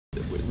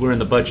we're in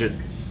the budget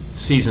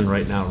season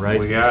right now, right?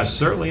 We are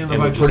certainly in the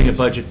and budget we're putting a season.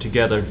 budget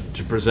together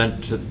to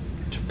present to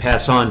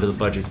pass on to the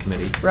budget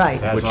committee. Right.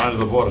 Pass on to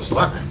the Board of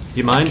Selectmen. Do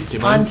you mind? Do you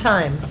mind? On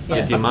time, Yeah,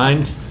 yes. do you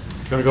mind?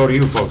 It's going to go to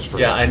you folks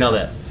first. Yeah, I know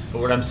that. But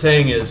what I'm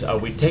saying is, are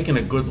we taking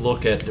a good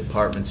look at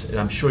departments, and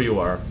I'm sure you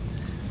are,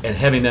 and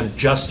having them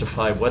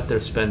justify what they're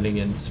spending,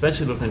 and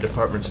especially looking at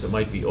departments that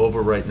might be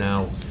over right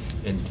now,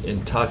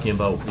 and talking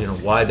about,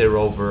 why they're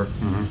over.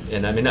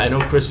 And I mean, I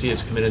know Christie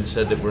has come in and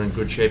said that we're in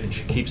good shape, and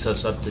she keeps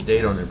us up to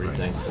date on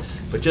everything.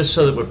 But just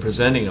so that we're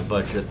presenting a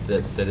budget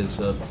that is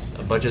a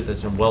budget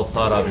that's been well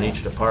thought of, and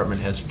each department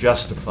has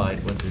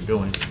justified what they're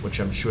doing, which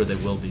I'm sure they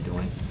will be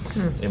doing,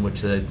 and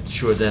which I'm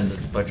sure then the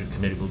budget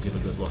committee will give a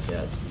good look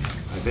at.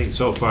 I think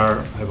so far,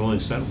 I've only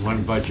sent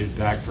one budget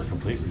back for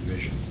complete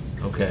revision.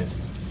 Okay.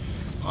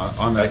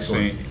 On that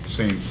Excellent.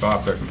 same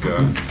topic,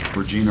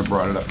 Regina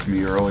brought it up to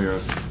me earlier,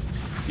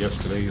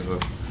 yesterday,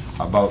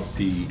 about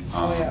the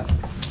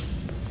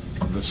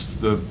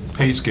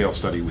pay scale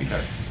study we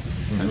had.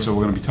 And so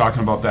we're going to be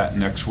talking about that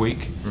next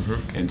week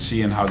and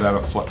seeing how that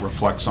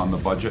reflects on the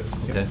budget.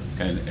 Okay.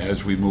 And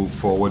as we move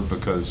forward,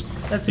 because,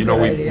 That's a good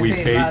idea. we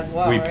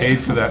paid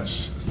for that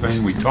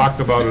thing, we talked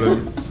about it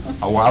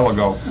a while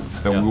ago,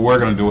 that we were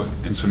going to do it,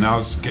 and so now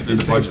it's getting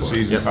into budget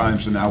season time,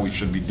 so now we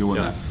should be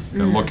doing that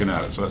and looking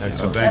at it. So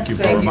thank you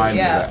for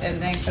reminding me of that. Yeah, and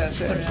thanks for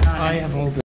putting it on.